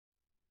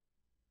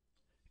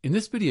In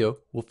this video,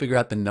 we'll figure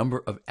out the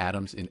number of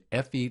atoms in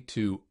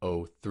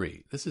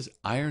Fe2O3. This is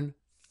iron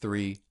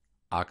 3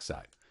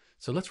 oxide.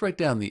 So let's write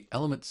down the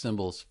element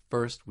symbols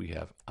first. We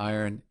have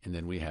iron and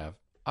then we have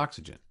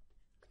oxygen.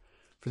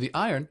 For the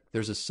iron,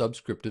 there's a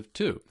subscript of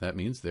 2. That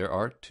means there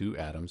are 2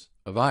 atoms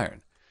of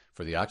iron.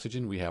 For the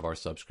oxygen, we have our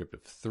subscript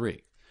of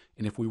 3.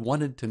 And if we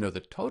wanted to know the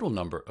total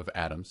number of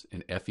atoms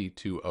in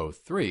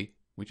Fe2O3,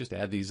 we just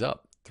add these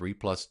up. 3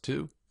 plus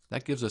 2,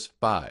 that gives us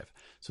 5.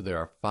 So there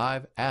are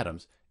 5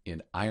 atoms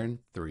in iron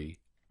 3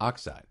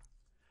 oxide.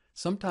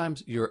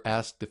 Sometimes you're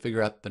asked to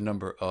figure out the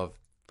number of,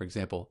 for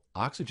example,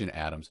 oxygen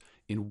atoms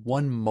in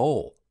 1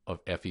 mole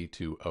of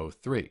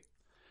Fe2O3.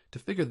 To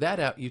figure that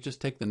out, you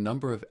just take the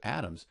number of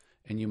atoms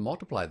and you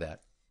multiply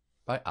that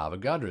by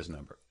Avogadro's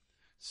number.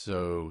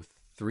 So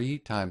 3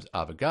 times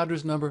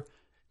Avogadro's number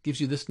gives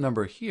you this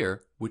number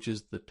here, which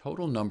is the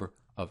total number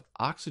of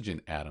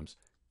oxygen atoms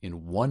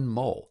in 1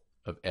 mole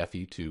of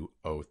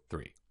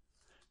Fe2O3.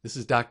 This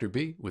is Dr.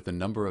 B with the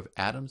number of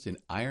atoms in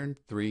iron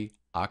 3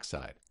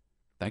 oxide.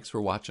 Thanks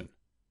for watching.